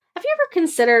Have you ever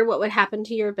considered what would happen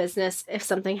to your business if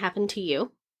something happened to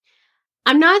you?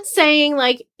 I'm not saying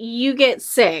like you get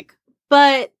sick,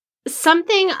 but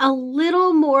something a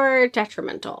little more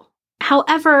detrimental.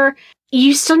 However,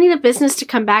 you still need a business to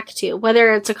come back to,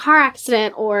 whether it's a car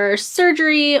accident or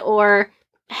surgery or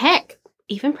heck,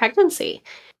 even pregnancy.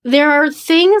 There are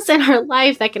things in our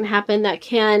life that can happen that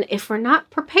can, if we're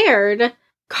not prepared,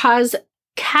 cause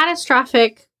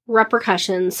catastrophic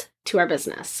repercussions to our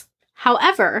business.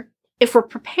 However, if we're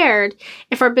prepared,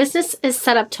 if our business is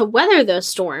set up to weather those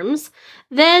storms,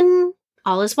 then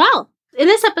all is well. In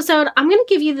this episode, I'm going to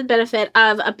give you the benefit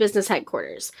of a business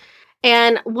headquarters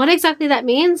and what exactly that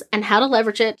means and how to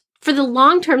leverage it for the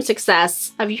long-term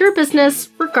success of your business,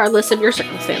 regardless of your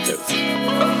circumstances.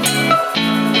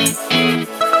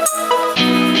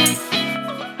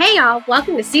 Hey y'all,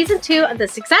 welcome to season 2 of the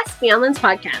Success Beyond Lens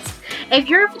podcast. If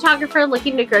you're a photographer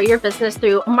looking to grow your business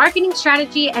through marketing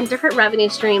strategy and different revenue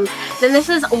streams, then this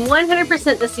is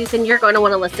 100% the season you're going to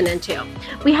want to listen into.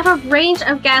 We have a range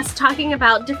of guests talking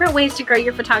about different ways to grow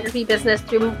your photography business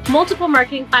through multiple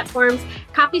marketing platforms,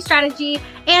 copy strategy,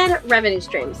 and revenue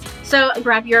streams. So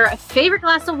grab your favorite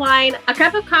glass of wine, a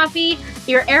cup of coffee,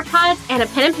 your AirPods, and a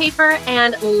pen and paper,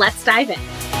 and let's dive in.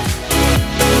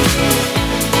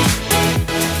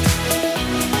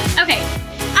 Okay.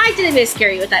 I didn't mean to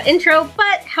scare you with that intro,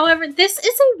 but however, this is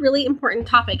a really important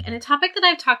topic and a topic that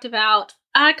I've talked about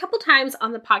a couple times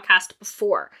on the podcast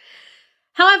before.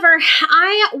 However,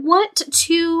 I want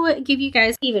to give you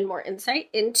guys even more insight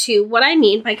into what I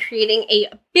mean by creating a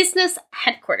business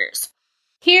headquarters.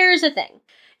 Here's the thing.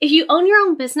 If you own your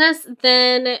own business,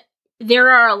 then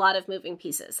there are a lot of moving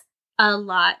pieces.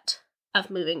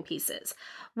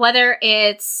 Whether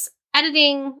it's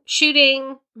editing,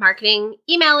 shooting, marketing,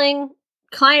 emailing,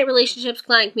 client relationships,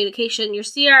 client communication, your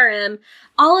CRM,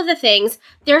 all of the things,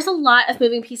 there's a lot of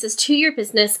moving pieces to your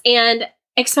business, and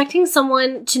expecting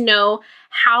someone to know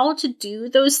how to do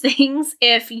those things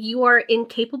if you are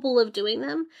incapable of doing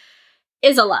them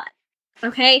is a lot.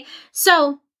 Okay?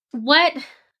 So what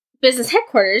business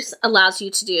headquarters allows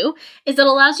you to do is it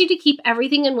allows you to keep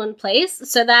everything in one place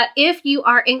so that if you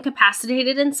are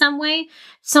incapacitated in some way,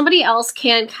 somebody else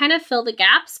can kind of fill the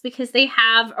gaps because they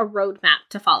have a roadmap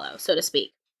to follow, so to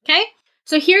speak. Okay?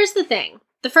 So here's the thing.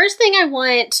 The first thing I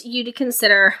want you to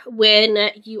consider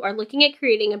when you are looking at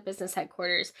creating a business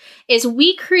headquarters is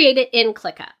we create it in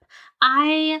ClickUp.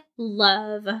 I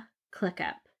love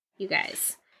ClickUp, you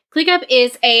guys. ClickUp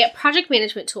is a project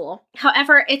management tool.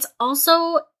 However, it's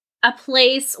also a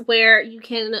place where you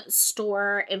can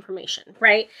store information,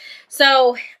 right?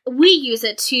 So we use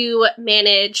it to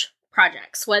manage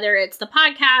projects, whether it's the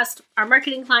podcast, our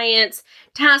marketing clients,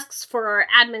 tasks for our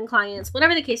admin clients,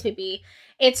 whatever the case may be.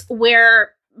 It's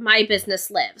where my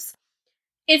business lives.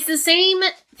 It's the same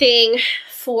thing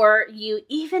for you,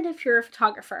 even if you're a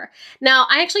photographer. Now,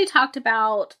 I actually talked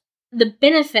about the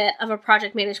benefit of a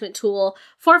project management tool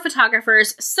for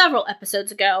photographers several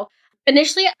episodes ago.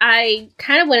 Initially, I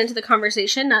kind of went into the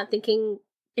conversation not thinking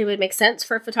it would make sense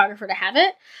for a photographer to have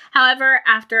it. However,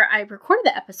 after I recorded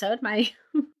the episode, my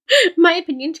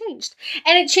opinion changed.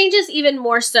 And it changes even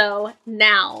more so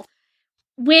now.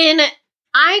 When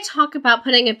I talk about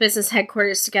putting a business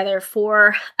headquarters together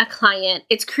for a client,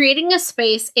 it's creating a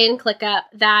space in ClickUp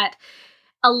that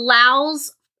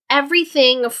allows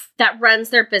everything that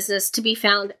runs their business to be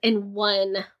found in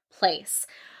one place.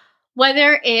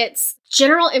 Whether it's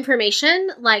general information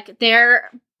like their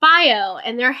bio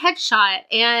and their headshot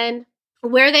and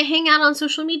where they hang out on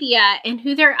social media and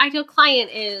who their ideal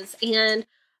client is and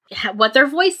what their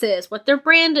voice is, what their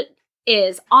brand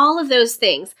is, all of those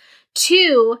things,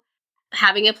 to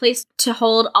having a place to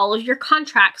hold all of your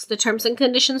contracts, the terms and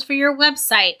conditions for your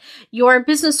website, your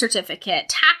business certificate,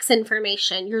 tax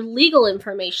information, your legal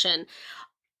information,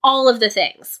 all of the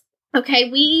things. Okay,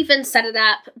 we even set it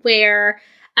up where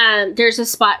there's a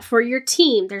spot for your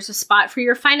team. There's a spot for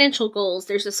your financial goals.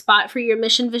 There's a spot for your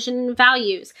mission, vision, and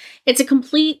values. It's a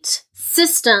complete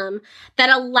system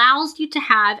that allows you to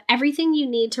have everything you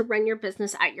need to run your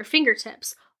business at your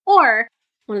fingertips. Or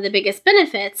one of the biggest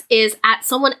benefits is at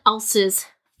someone else's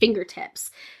fingertips.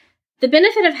 The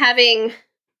benefit of having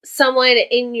someone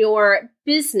in your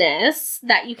business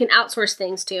that you can outsource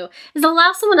things to is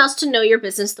allow someone else to know your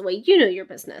business the way you know your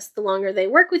business. The longer they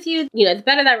work with you, the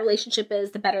better that relationship is,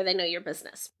 the better they know your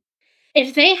business.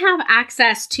 If they have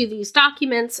access to these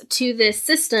documents, to this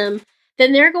system,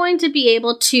 then they're going to be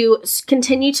able to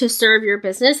continue to serve your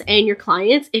business and your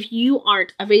clients if you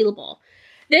aren't available.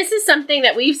 This is something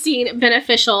that we've seen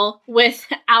beneficial with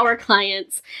our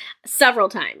clients several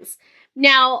times.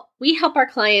 Now, we help our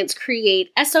clients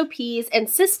create SOPs and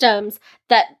systems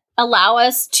that allow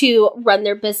us to run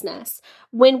their business.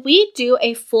 When we do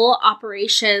a full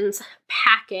operations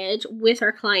package with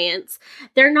our clients,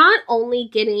 they're not only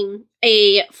getting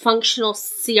a functional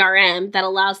CRM that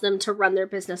allows them to run their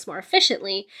business more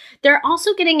efficiently, they're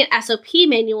also getting an SOP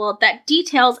manual that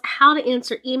details how to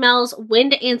answer emails, when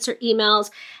to answer emails,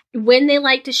 when they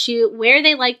like to shoot, where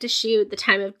they like to shoot, the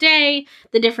time of day,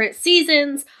 the different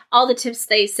seasons, all the tips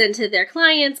they send to their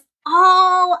clients,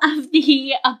 all of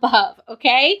the above,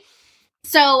 okay?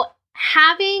 So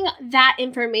having that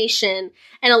information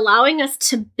and allowing us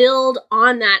to build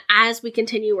on that as we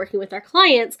continue working with our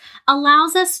clients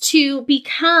allows us to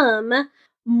become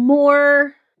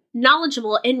more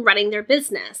knowledgeable in running their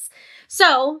business.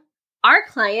 So our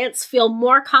clients feel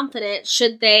more confident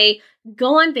should they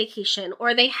go on vacation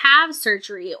or they have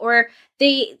surgery or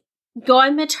they go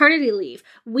on maternity leave.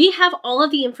 We have all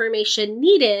of the information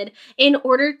needed in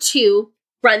order to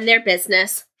run their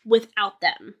business without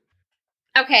them.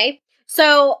 Okay,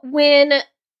 so when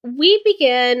we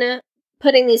begin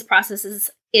putting these processes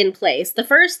in place, the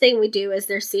first thing we do is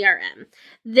their CRM.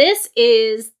 This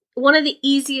is one of the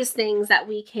easiest things that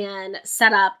we can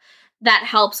set up that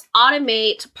helps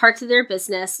automate parts of their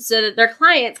business so that their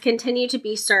clients continue to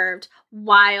be served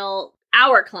while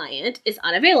our client is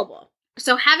unavailable.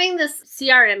 So having this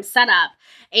CRM set up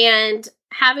and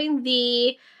having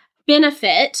the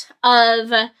benefit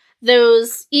of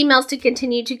those emails to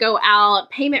continue to go out,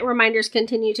 payment reminders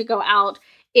continue to go out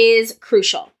is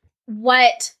crucial.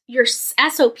 What your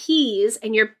SOPs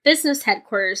and your business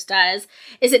headquarters does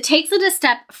is it takes it a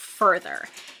step further.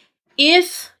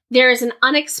 If there is an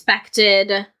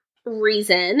unexpected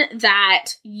reason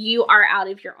that you are out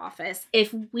of your office,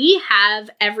 if we have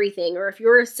everything or if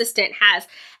your assistant has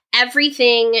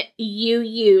everything you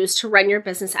use to run your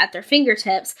business at their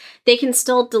fingertips, they can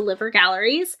still deliver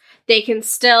galleries. They can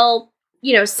still,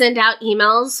 send out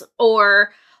emails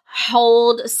or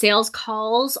hold sales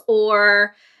calls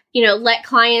or, let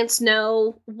clients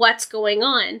know what's going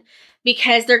on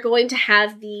because they're going to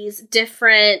have these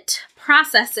different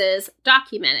processes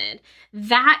documented.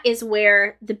 That is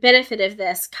where the benefit of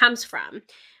this comes from.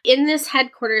 In this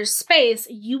headquarters space,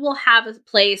 you will have a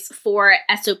place for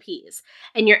SOPs,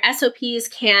 and your SOPs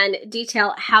can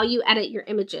detail how you edit your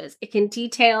images. It can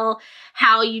detail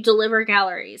how you deliver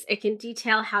galleries. It can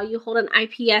detail how you hold an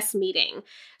IPS meeting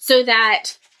so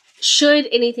that should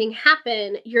anything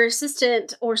happen, your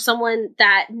assistant or someone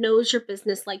that knows your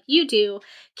business like you do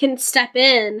can step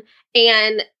in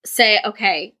and say,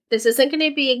 okay, this isn't going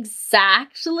to be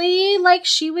exactly like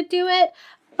she would do it,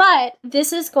 but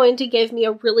this is going to give me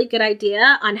a really good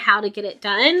idea on how to get it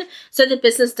done so the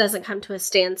business doesn't come to a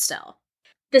standstill.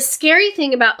 The scary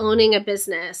thing about owning a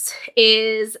business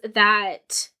is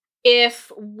that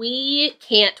if we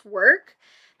can't work,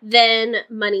 then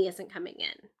money isn't coming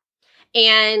in.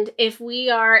 And if we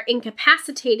are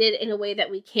incapacitated in a way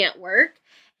that we can't work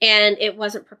and it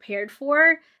wasn't prepared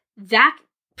for, that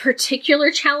particular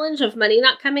challenge of money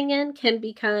not coming in can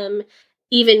become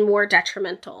even more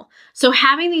detrimental. So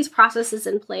having these processes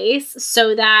in place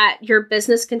so that your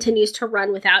business continues to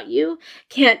run without you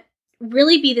can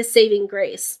really be the saving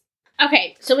grace.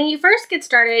 Okay, so when you first get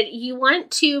started, you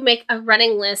want to make a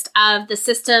running list of the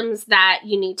systems that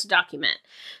you need to document.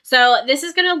 So this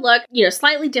is going to look,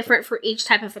 slightly different for each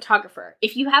type of photographer.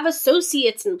 If you have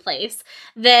associates in place,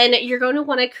 then you're going to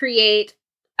want to create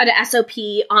an SOP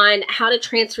on how to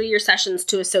transfer your sessions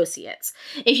to associates.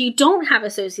 If you don't have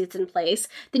associates in place,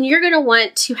 then you're going to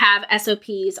want to have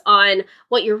SOPs on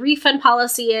what your refund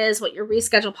policy is, what your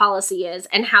reschedule policy is,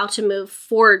 and how to move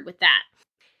forward with that.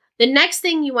 The next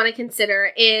thing you want to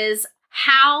consider is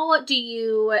how do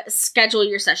you schedule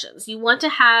your sessions? You want to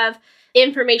have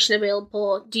information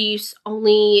available. Do you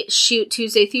only shoot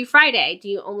Tuesday through Friday? Do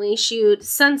you only shoot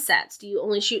sunsets? Do you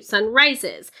only shoot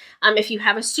sunrises? If you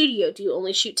have a studio, do you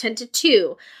only shoot 10 to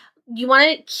 2? You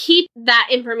want to keep that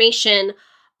information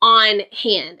on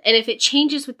hand. And if it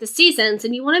changes with the seasons,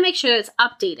 then you want to make sure that it's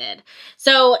updated.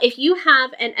 So if you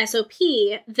have an SOP,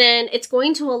 then it's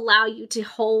going to allow you to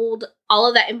hold all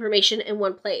of that information in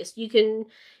one place. You can,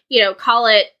 call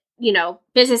it,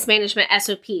 business management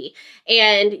SOP,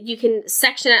 and you can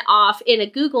section it off in a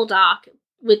Google Doc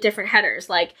with different headers,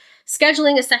 like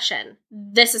scheduling a session.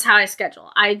 This is how I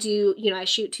schedule. I do, I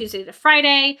shoot Tuesday to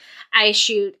Friday. I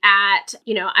shoot at,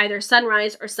 either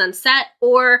sunrise or sunset,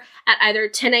 or at either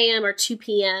 10 a.m. or 2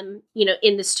 p.m.,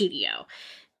 in the studio.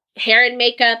 Hair and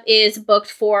makeup is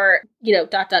booked for, ...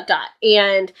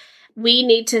 And we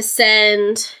need to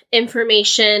send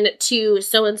information to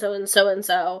so-and-so and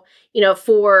so-and-so,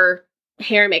 for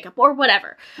hair and makeup or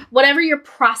whatever your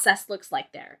process looks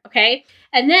like there. Okay.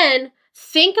 And then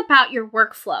think about your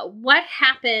workflow. What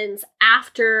happens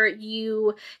after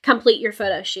you complete your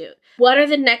photo shoot? What are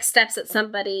the next steps that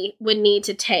somebody would need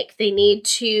to take? They need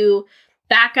to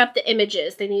back up the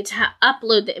images. They need to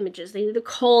upload the images. They need to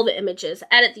cull the images,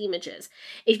 edit the images.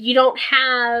 If you don't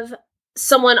have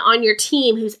someone on your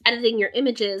team who's editing your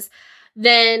images,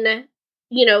 then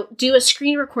do a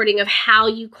screen recording of how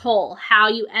you cull, how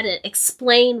you edit,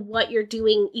 explain what you're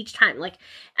doing each time. Like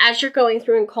as you're going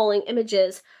through and culling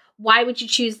images, why would you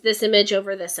choose this image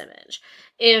over this image?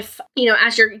 If,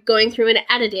 as you're going through and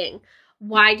editing,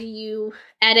 why do you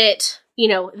edit,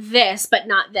 this, but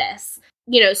not this?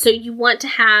 So you want to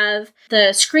have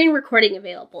the screen recording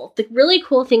available. The really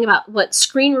cool thing about what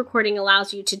screen recording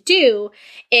allows you to do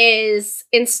is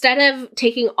instead of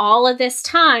taking all of this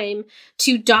time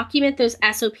to document those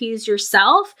SOPs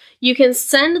yourself, you can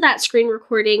send that screen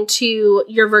recording to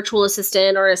your virtual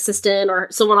assistant or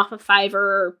someone off of Fiverr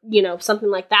or, something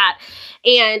like that,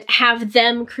 and have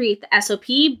them create the SOP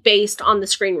based on the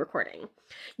screen recording.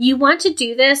 You want to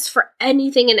do this for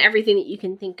anything and everything that you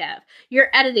can think of. Your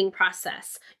editing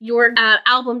process, your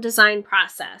album design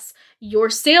process, your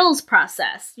sales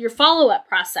process, your follow-up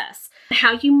process,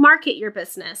 how you market your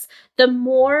business. The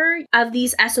more of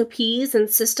these SOPs and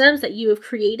systems that you have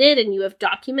created and you have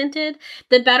documented,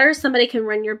 the better somebody can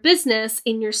run your business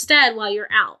in your stead while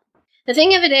you're out. The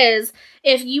thing of it is,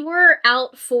 if you were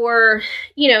out for,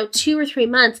 2 or 3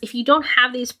 months, if you don't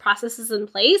have these processes in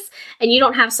place and you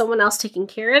don't have someone else taking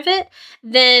care of it,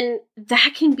 then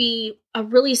that can be a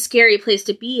really scary place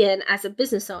to be in as a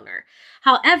business owner.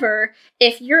 However,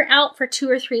 if you're out for 2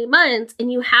 or 3 months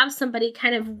and you have somebody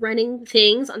kind of running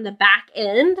things on the back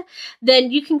end,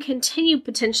 then you can continue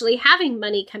potentially having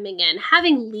money coming in,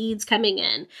 having leads coming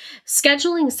in,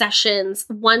 scheduling sessions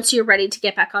once you're ready to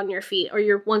get back on your feet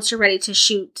or once you're ready to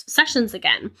shoot sessions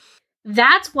again.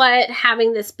 That's what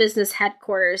having this business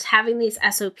headquarters, having these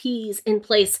SOPs in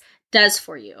place does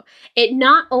for you. It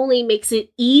not only makes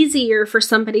it easier for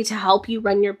somebody to help you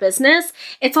run your business,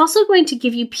 it's also going to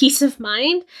give you peace of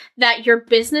mind that your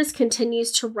business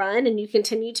continues to run and you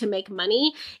continue to make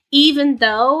money, even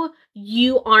though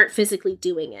you aren't physically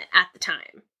doing it at the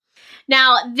time.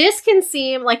 Now, this can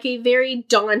seem like a very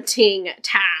daunting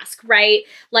task, right?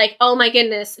 Like, oh my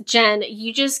goodness, Jen,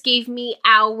 you just gave me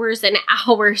hours and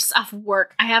hours of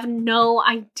work. I have no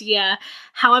idea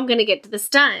how I'm going to get this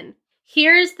done.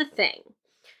 Here's the thing.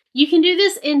 You can do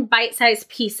this in bite-sized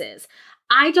pieces.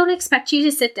 I don't expect you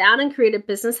to sit down and create a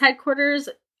business headquarters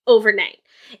overnight.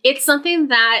 It's something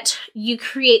that you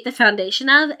create the foundation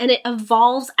of, and it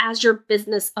evolves as your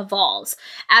business evolves.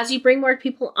 As you bring more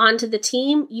people onto the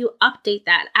team, you update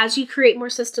that. As you create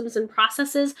more systems and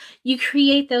processes, you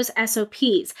create those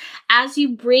SOPs. As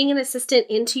you bring an assistant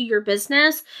into your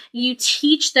business, you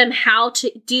teach them how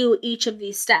to do each of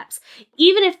these steps.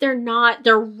 Even if they're not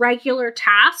their regular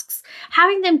tasks,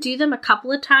 having them do them a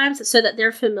couple of times so that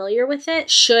they're familiar with it,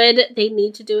 should they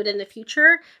need to do it in the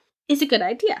future, is a good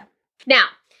idea. Now,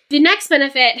 the next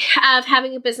benefit of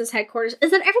having a business headquarters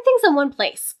is that everything's in one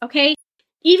place, okay?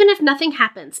 Even if nothing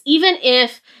happens, even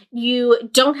if you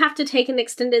don't have to take an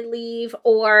extended leave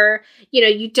or,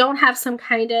 you don't have some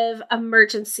kind of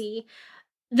emergency,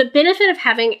 the benefit of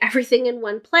having everything in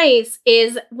one place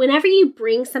is whenever you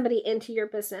bring somebody into your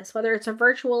business, whether it's a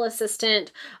virtual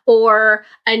assistant or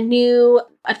a new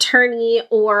attorney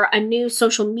or a new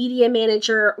social media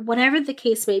manager, whatever the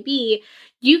case may be,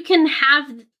 you can have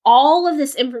all of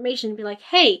this information and be like,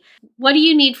 hey, what do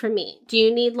you need from me? Do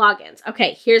you need logins?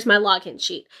 Okay, here's my login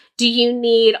sheet. Do you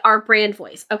need our brand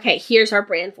voice? Okay, here's our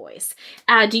brand voice.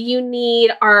 Do you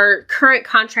need our current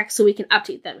contracts so we can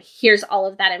update them? Here's all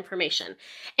of that information.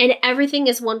 And everything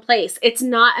is one place. It's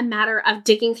not a matter of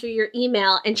digging through your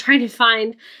email and trying to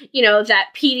find, that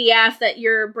PDF that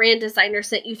your brand designer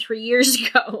sent you 3 years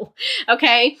ago.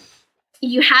 Okay?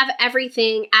 You have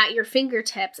everything at your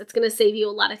fingertips. It's going to save you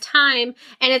a lot of time.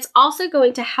 And it's also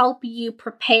going to help you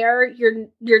prepare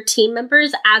your team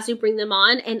members as you bring them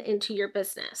on and into your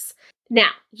business.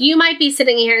 Now, you might be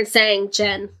sitting here and saying,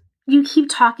 Jen, you keep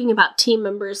talking about team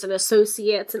members and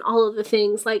associates and all of the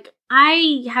things. Like,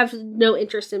 I have no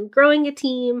interest in growing a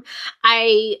team.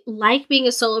 I like being a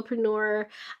solopreneur.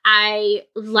 I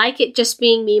like it just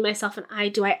being me, myself, and I.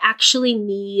 Do I actually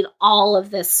need all of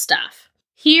this stuff?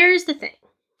 Here's the thing.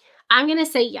 I'm going to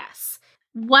say yes.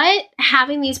 What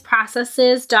having these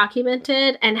processes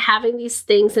documented and having these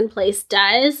things in place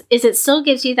does is it still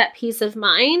gives you that peace of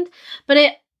mind, but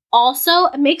it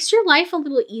also makes your life a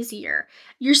little easier.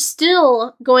 You're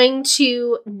still going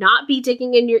to not be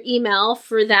digging in your email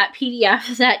for that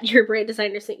PDF that your brand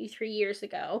designer sent you 3 years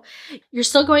ago. You're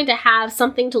still going to have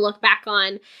something to look back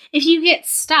on if you get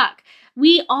stuck.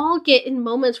 we all get in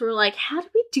moments where we're like, how do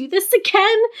we do this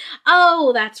again?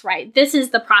 Oh, that's right. This is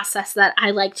the process that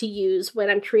I like to use when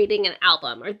I'm creating an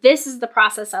album, or this is the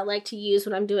process I like to use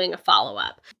when I'm doing a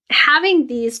follow-up. Having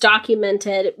these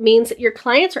documented means that your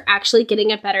clients are actually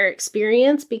getting a better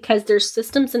experience because there's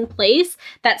systems in place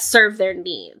that serve their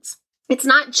needs. It's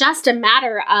not just a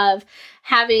matter of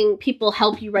having people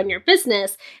help you run your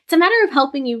business. It's a matter of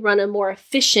helping you run a more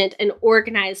efficient and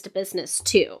organized business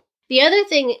too. The other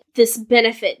thing this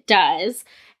benefit does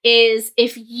is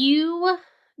if you,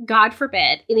 God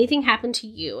forbid, anything happened to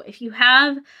you, if you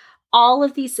have all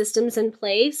of these systems in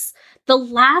place, the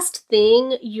last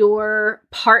thing your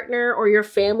partner or your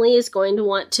family is going to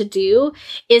want to do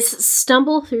is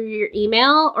stumble through your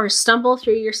email or stumble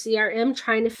through your CRM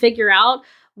trying to figure out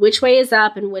which way is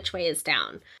up and which way is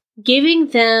down. Giving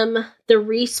them the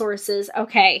resources,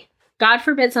 okay, God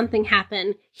forbid something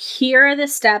happen. Here are the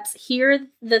steps. Here are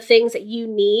the things that you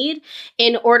need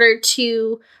in order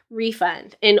to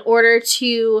refund, in order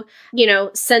to,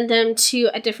 send them to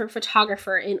a different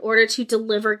photographer, in order to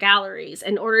deliver galleries,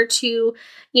 in order to,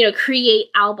 create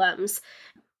albums.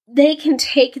 They can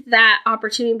take that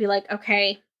opportunity and be like,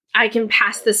 okay, I can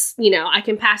pass this,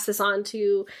 on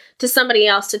to somebody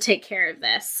else to take care of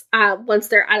this once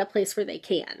they're at a place where they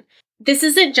can. This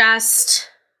isn't just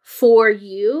for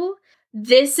you.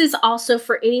 This is also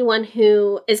for anyone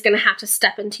who is going to have to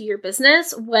step into your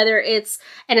business, whether it's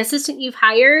an assistant you've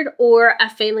hired or a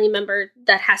family member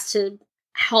that has to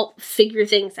help figure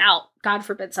things out. God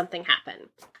forbid something happen.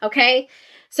 Okay.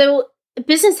 So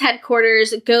business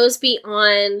headquarters goes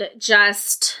beyond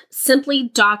just simply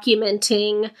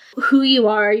documenting who you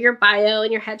are, your bio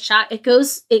and your headshot. It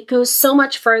goes so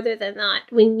much further than that.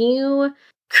 When you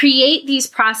create these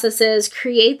processes,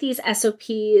 create these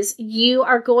SOPs, you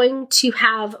are going to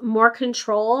have more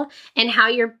control in how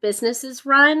your business is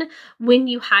run when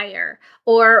you hire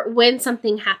or when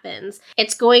something happens.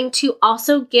 It's going to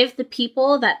also give the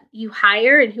people that you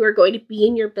hire and who are going to be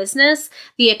in your business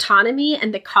the autonomy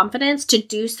and the confidence to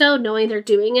do so, knowing they're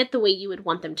doing it the way you would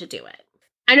want them to do it.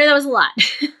 I know that was a lot.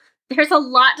 There's a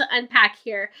lot to unpack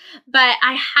here, but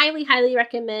I highly, highly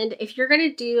recommend if you're going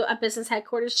to do a business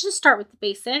headquarters, just start with the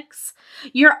basics.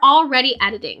 You're already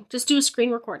editing. Just do a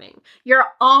screen recording. You're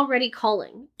already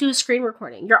calling. Do a screen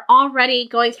recording. You're already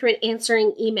going through and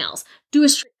answering emails. Do a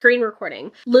screen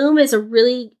recording. Loom is a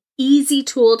really easy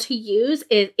tool to use.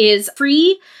 It is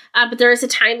free, but there is a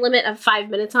time limit of 5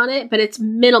 minutes on it, but it's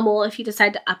minimal if you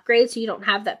decide to upgrade so you don't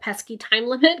have that pesky time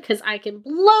limit, because I can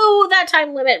blow that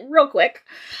time limit real quick.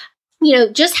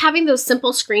 Just having those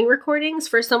simple screen recordings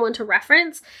for someone to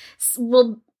reference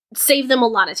will save them a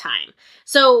lot of time.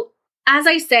 So as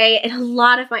I say in a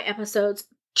lot of my episodes,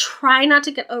 try not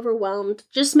to get overwhelmed.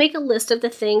 Just make a list of the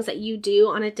things that you do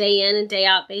on a day in and day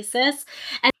out basis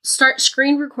and start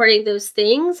screen recording those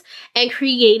things and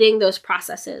creating those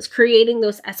processes, creating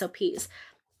those SOPs.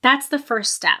 That's the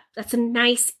first step. That's a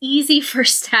nice, easy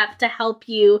first step to help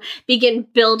you begin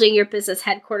building your business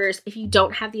headquarters if you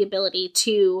don't have the ability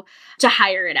to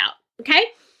hire it out. Okay?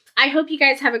 I hope you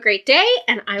guys have a great day,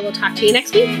 and I will talk to you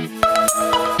next week.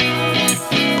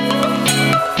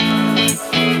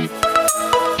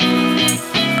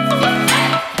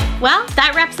 Well,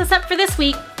 that wraps us up for this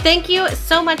week. Thank you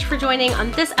so much for joining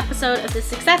on this episode of the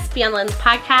Success Beyond Lens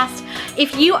podcast.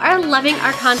 If you are loving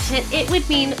our content, it would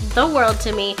mean the world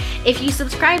to me if you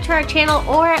subscribe to our channel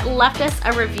or left us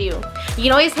a review. You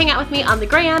can always hang out with me on the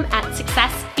gram at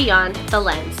Success Beyond the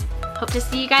Lens. Hope to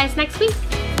see you guys next week.